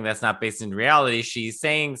nothing that's not based in reality. She's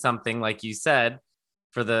saying something, like you said,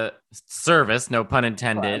 for the service, no pun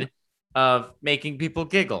intended, of making people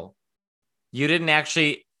giggle. You didn't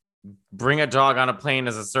actually bring a dog on a plane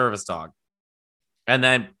as a service dog and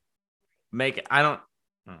then make it. I don't.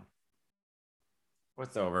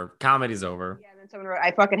 What's over? Comedy's over. Yeah, then someone wrote,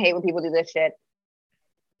 I fucking hate when people do this shit.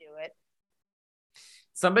 Do it.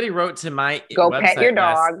 Somebody wrote to my Go pet your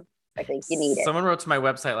dog. I think you need it. Someone wrote to my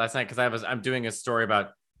website last night because I'm doing a story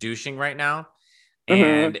about douching right now,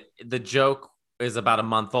 and the joke is about a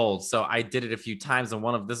month old. So I did it a few times,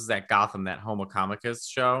 and this is at Gotham, that Homo Comicus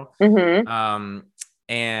show.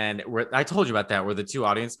 And I told you about that, where the 2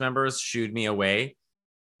 audience members shooed me away.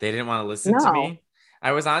 They didn't want to listen to me.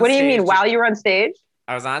 I was on. What do you mean? While you were on stage?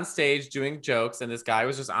 I was on stage doing jokes, and this guy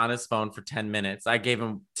was just on his phone for 10 minutes. I gave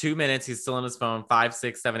him 2 minutes. He's still on his phone. 5,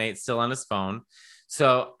 6, 7, 8, still on his phone.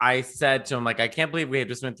 So I said to him, like, I can't believe we had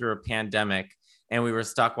just went through a pandemic and we were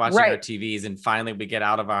stuck watching our TVs. And finally we get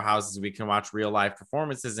out of our houses. We can watch real life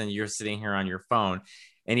performances and you're sitting here on your phone.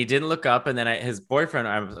 And he didn't look up. And then his boyfriend,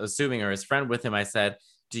 I'm assuming, or his friend with him, I said,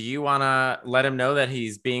 do you want to let him know that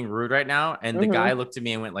he's being rude right now? And the guy looked at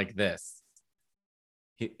me and went like this.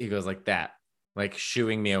 He goes like that, like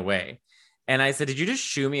shooing me away. And I said, did you just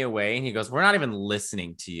shoo me away? And he goes, we're not even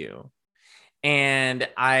listening to you. And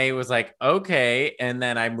I was like, okay. And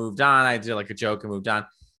then I moved on. I did like a joke and moved on.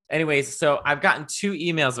 Anyways, so I've gotten 2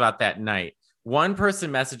 emails about that night. One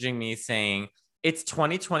person messaging me saying, it's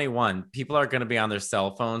 2021. People are going to be on their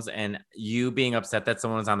cell phones, and you being upset that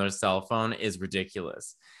someone's on their cell phone is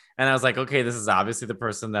ridiculous. And I was like, okay, this is obviously the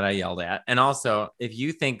person that I yelled at. And also, if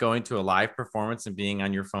you think going to a live performance and being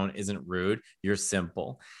on your phone isn't rude, you're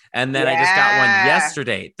simple. And then I just got one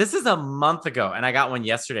yesterday. This is a month ago. And I got one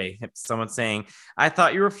yesterday. Someone saying, I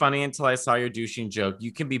thought you were funny until I saw your douching joke.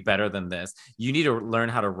 You can be better than this. You need to learn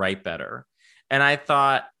how to write better. And I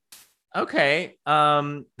thought, okay,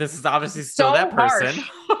 this is obviously still so that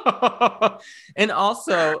person. And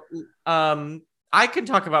also, I can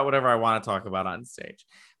talk about whatever I want to talk about on stage.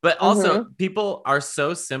 But also, people are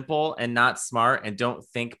so simple and not smart and don't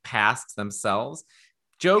think past themselves.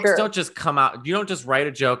 Jokes don't just come out. You don't just write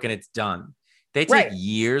a joke and it's done. They take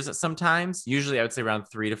years sometimes. Usually, I would say around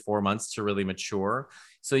 3 to 4 months to really mature.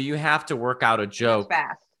 So you have to work out a joke.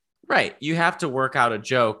 Fast. Right. You have to work out a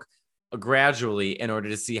joke gradually in order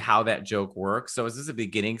to see how that joke works. So is this the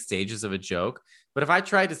beginning stages of a joke? But if I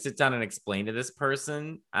tried to sit down and explain to this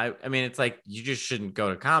person, I mean, it's like, you just shouldn't go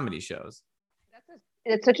to comedy shows.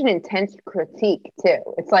 It's such an intense critique too.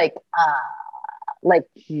 It's like,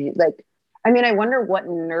 I mean, I wonder what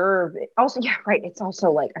nerve. Also, yeah, right. It's also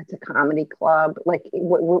like it's a comedy club. Like,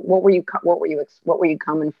 what were you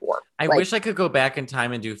coming for? I wish I could go back in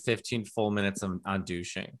time and do 15 full minutes on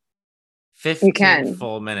douching. 15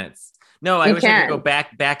 full minutes. No, I wish I could go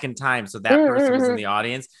back in time so that person was in the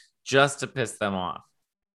audience just to piss them off.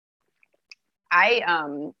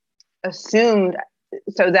 I assumed.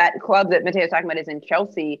 So that club that Mateo's talking about is in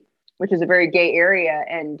Chelsea, which is a very gay area.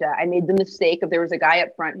 And I made the mistake of, there was a guy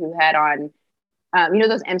up front who had on,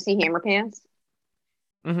 those MC Hammer pants?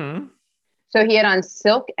 So he had on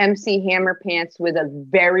silk MC Hammer pants with a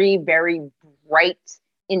very, very bright,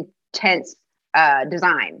 intense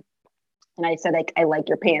design. And I said, I like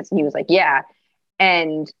your pants. And he was like, yeah.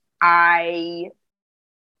 And I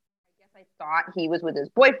guess I thought he was with his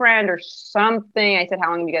boyfriend or something. I said,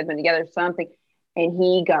 how long have you guys been together? Something. And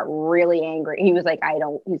he got really angry. He was like,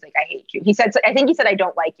 he's like, I hate you. I think he said, I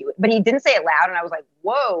don't like you, but he didn't say it loud. And I was like,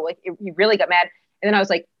 whoa, like he really got mad. And then I was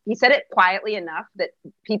like, he said it quietly enough that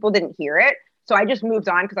people didn't hear it. So I just moved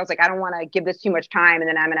on because I was like, I don't want to give this too much time. And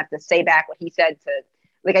then I'm going to have to say back what he said to,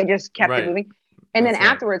 like, I just kept it moving. And then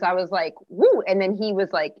afterwards I was like, woo. And then he was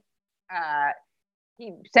like,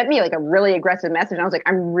 he sent me like a really aggressive message. And I was like,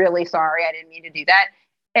 I'm really sorry. I didn't mean to do that.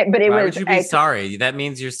 But Why would you be sorry? That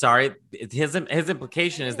means you're sorry. His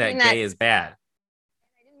implication is that gay is bad.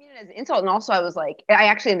 I didn't mean it as an insult. And also I was like, I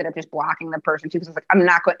actually ended up just blocking the person too, because I was like, I'm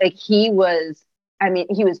not going, like, he was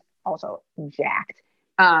also jacked.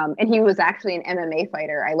 And he was actually an MMA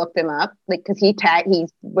fighter. I looked him up, like, cause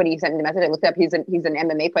when he sent me the message, I looked up, he's an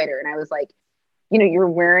MMA fighter. And I was like, you're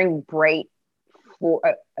wearing bright,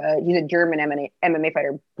 he's a German MMA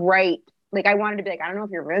fighter, bright. Like, I wanted to be like, I don't know if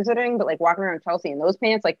you're visiting, but like walking around Chelsea in those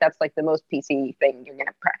pants, like that's like the most PC thing you're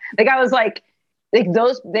gonna. Like, I was like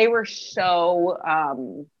those. They were so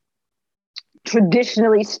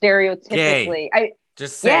traditionally, stereotypically. Gay.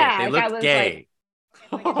 Just say it. They look gay.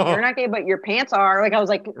 Like, you're not gay, but your pants are. Like, I was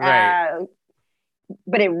like,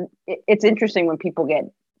 but it's interesting when people get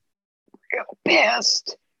real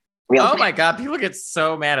pissed. My God, people get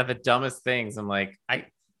so mad at the dumbest things. I'm like, all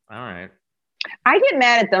right. I get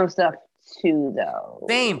mad at dumb stuff too, though.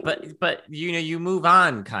 Same, but you move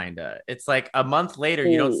on, kinda. It's like a month later,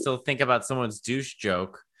 you don't still think about someone's douche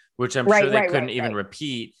joke, which I'm sure they couldn't even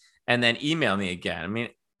repeat, and then email me again. I mean,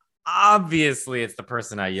 obviously, it's the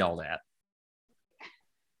person I yelled at.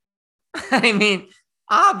 I mean,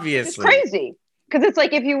 obviously, it's crazy because it's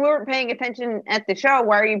like, if you weren't paying attention at the show,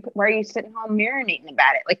 why are you sitting home marinating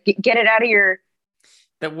about it? Like, get it out of your.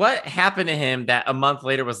 That what happened to him that a month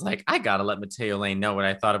later was like, I gotta let Matteo Lane know what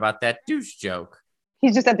I thought about that douche joke.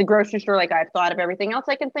 He's just at the grocery store, like, I've thought of everything else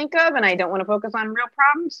I can think of, and I don't want to focus on real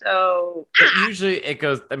problems. So usually it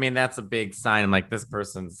goes, I mean, that's a big sign. I'm like, this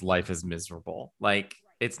person's life is miserable. Like,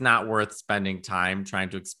 it's not worth spending time trying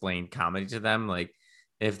to explain comedy to them. Like,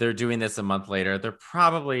 if they're doing this a month later, they're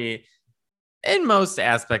probably, in most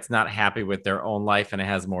aspects, not happy with their own life, and it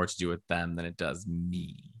has more to do with them than it does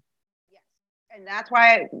me. And that's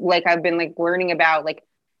why, like, I've been like learning about like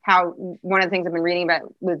how one of the things I've been reading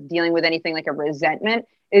about with dealing with anything like a resentment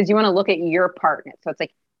is you want to look at your part in it. So it's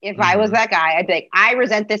like, if I was that guy, I'd be like, I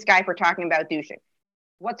resent this guy for talking about douching.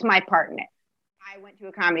 What's my part in it? I went to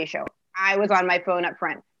a comedy show. I was on my phone up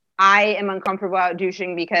front. I am uncomfortable about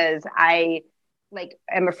douching because I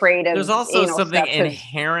am afraid of. There's also something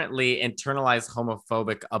inherently internalized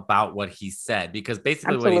homophobic about what he said, because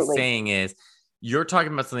basically what he's saying is, you're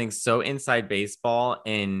talking about something so inside baseball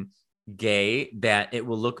and gay that it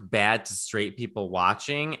will look bad to straight people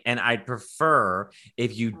watching. And I'd prefer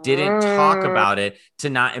if you didn't talk about it to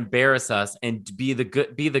not embarrass us and be the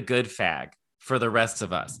good fag for the rest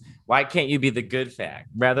of us. Why can't you be the good fag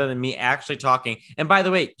rather than me actually talking? And by the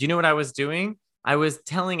way, do you know what I was doing? I was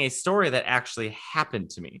telling a story that actually happened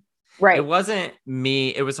to me. Right. It wasn't me.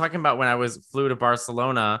 It was talking about when I flew to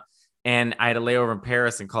Barcelona and I had a layover in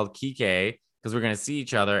Paris and called Kike, because we're going to see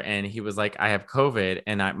each other. And he was like, I have COVID.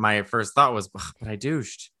 And my first thought was, but I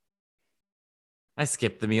douched. I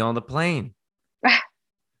skipped the meal on the plane.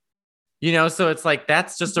 So it's like,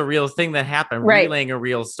 that's just a real thing that happened, relaying a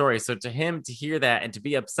real story. So to him to hear that and to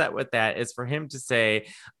be upset with that is for him to say,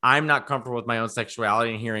 I'm not comfortable with my own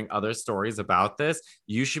sexuality and hearing other stories about this.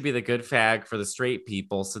 You should be the good fag for the straight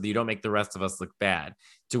people so that you don't make the rest of us look bad.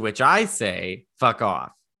 To which I say, fuck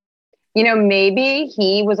off. Maybe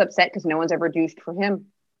he was upset because no one's ever douched for him.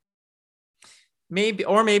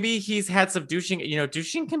 Maybe he's had some douching.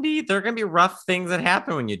 Douching there are going to be rough things that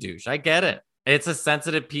happen when you douche. I get it. It's a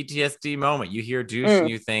sensitive PTSD moment. You hear douche and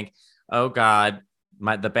you think, oh God,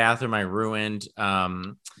 the bathroom I ruined.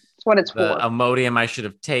 That's what it's the for. Imodium I should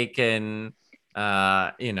have taken.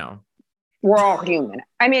 We're all human.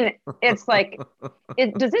 I mean, it's like,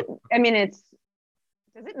 does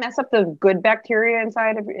it mess up the good bacteria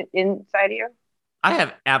inside of you? I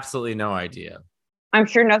have absolutely no idea. I'm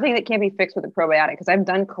sure nothing that can't be fixed with a probiotic, because I've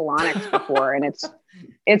done colonics before and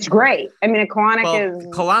it's great. I mean,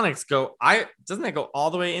 colonics doesn't it go all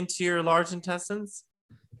the way into your large intestines?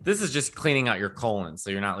 This is just cleaning out your colon, so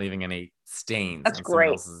you're not leaving any stains on someone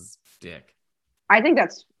else's dick. I think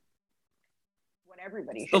that's what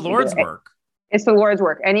everybody should do. The Lord's work. It's the Lord's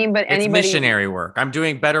work. It's missionary work. I'm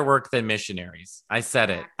doing better work than missionaries. I said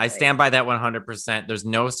it. I stand by that 100%. There's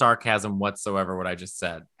no sarcasm whatsoever what I just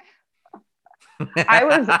said.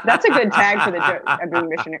 That's a good tag for the joke. I'm doing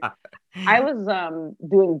missionary. I was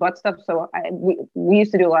doing butt stuff. So we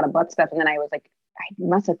used to do a lot of butt stuff. And then I was like, I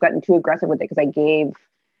must have gotten too aggressive with it because I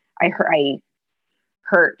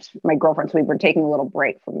hurt my girlfriend. So we were taking a little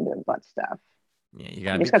break from the butt stuff. Yeah, you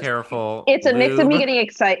gotta be careful. It's a mix of me getting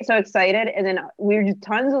so excited, and then we were just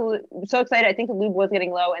so excited. I think the lube was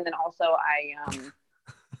getting low, and then also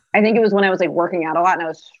I think it was when I was like working out a lot and I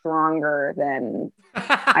was stronger than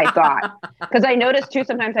I thought. Because I noticed too,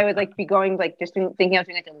 sometimes I would like be going like just thinking I was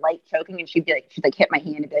doing like a light choking, and she'd like hit my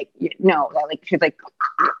hand and be like, no, like she's like,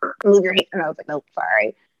 move your hand, and I was like, no,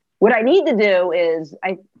 sorry. What I need to do is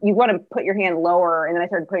you want to put your hand lower, and then I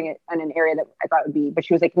started putting it in an area that I thought would be. But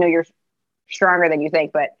she was like, no, you're stronger than you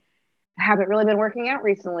think. But I haven't really been working out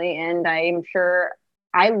recently, and I'm sure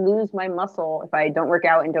I lose my muscle if I don't work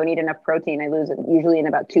out and don't eat enough protein. I lose it usually in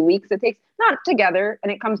about 2 weeks. It takes not together,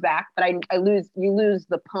 and it comes back, but you lose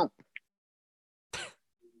the pump.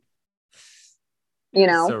 You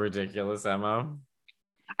know, so ridiculous, Emma.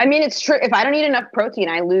 I mean, it's true. If I don't eat enough protein,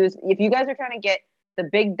 I lose. If you guys are trying to get the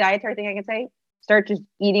big dietary thing I can say, start just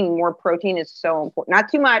eating more protein is so important. Not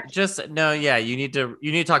too much. You need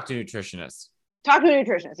to talk to a nutritionist. Talk to a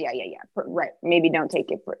nutritionist. Yeah. Right. Maybe don't take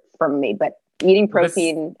it from me, but eating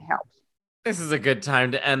protein helps. This is a good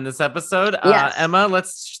time to end this episode. Yes. Emma,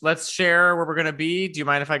 let's share where we're going to be. Do you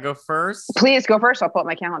mind if I go first? Please go first. I'll pull up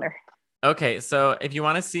my calendar. Okay, so if you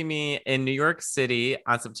want to see me in New York City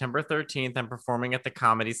on September 13th, I'm performing at the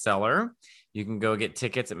Comedy Cellar. You can go get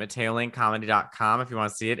tickets at MateoLaneComedy.com if you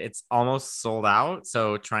want to see it. It's almost sold out,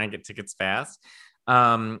 so try and get tickets fast.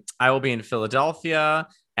 I will be in Philadelphia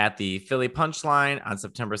at the Philly Punchline on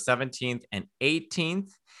September 17th and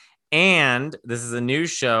 18th. And this is a new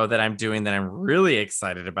show that I'm doing that I'm really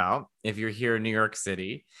excited about if you're here in New York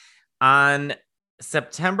City. On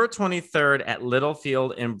September 23rd at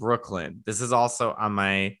Littlefield in Brooklyn. This is also on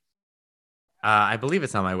my, I believe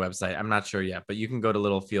it's on my website. I'm not sure yet, but you can go to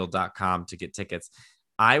littlefield.com to get tickets.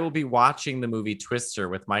 I will be watching the movie Twister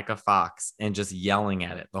with Micah Fox and just yelling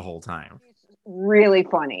at it the whole time. It's really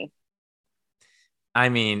funny. I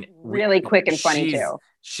mean, really quick and funny too.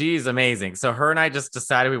 She's amazing. So her and I just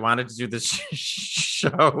decided we wanted to do this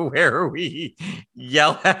show where we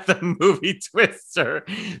yell at the movie Twister.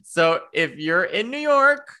 So if you're in New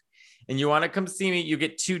York and you want to come see me, you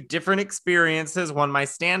get two different experiences. One, my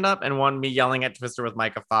stand-up, and one, me yelling at Twister with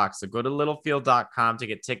Micah Fox. So go to littlefield.com to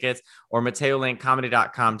get tickets, or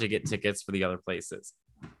MateoLaneComedy.com to get tickets for the other places.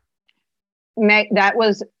 That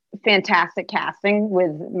was fantastic casting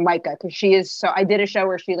with Micah, because she is so. I did a show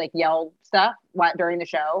where she like yelled stuff during the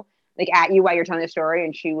show, like at you while you're telling the story,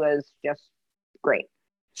 and she was just great.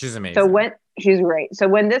 She's amazing. So she's great. So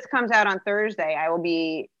when this comes out on Thursday, I will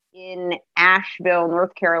be in Asheville,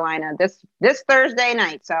 North Carolina this Thursday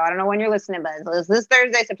night. So I don't know when you're listening, but it's this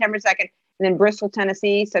Thursday, September 2nd, and then Bristol,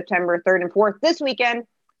 Tennessee, September 3rd and 4th this weekend.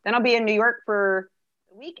 Then I'll be in New York for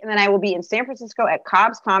a week, and then I will be in San Francisco at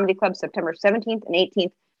Cobb's Comedy Club September 17th and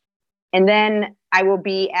 18th. And then I will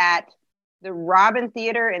be at the Robin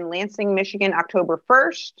Theater in Lansing, Michigan, October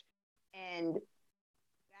 1st. And Back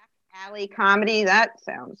Alley Comedy, that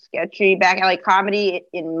sounds sketchy. Back Alley Comedy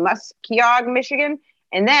in Muskegon, Michigan.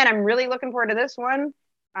 And then I'm really looking forward to this one.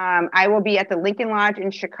 I will be at the Lincoln Lodge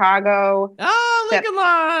in Chicago. Oh, Lincoln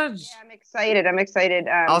Lodge. Yeah, I'm excited.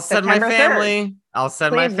 I'll send my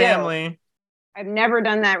family. I've never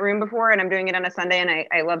done that room before, and I'm doing it on a Sunday, and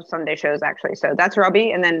I love Sunday shows, actually. So that's where I'll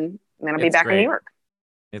be, and then I'll be back in New York.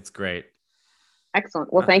 It's great.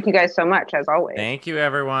 Excellent. Well, thank you guys so much, as always. Thank you,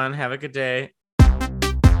 everyone. Have a good day.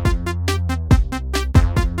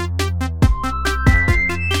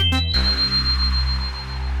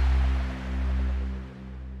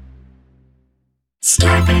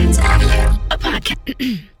 Star Bands Audio,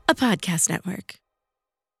 a podcast network.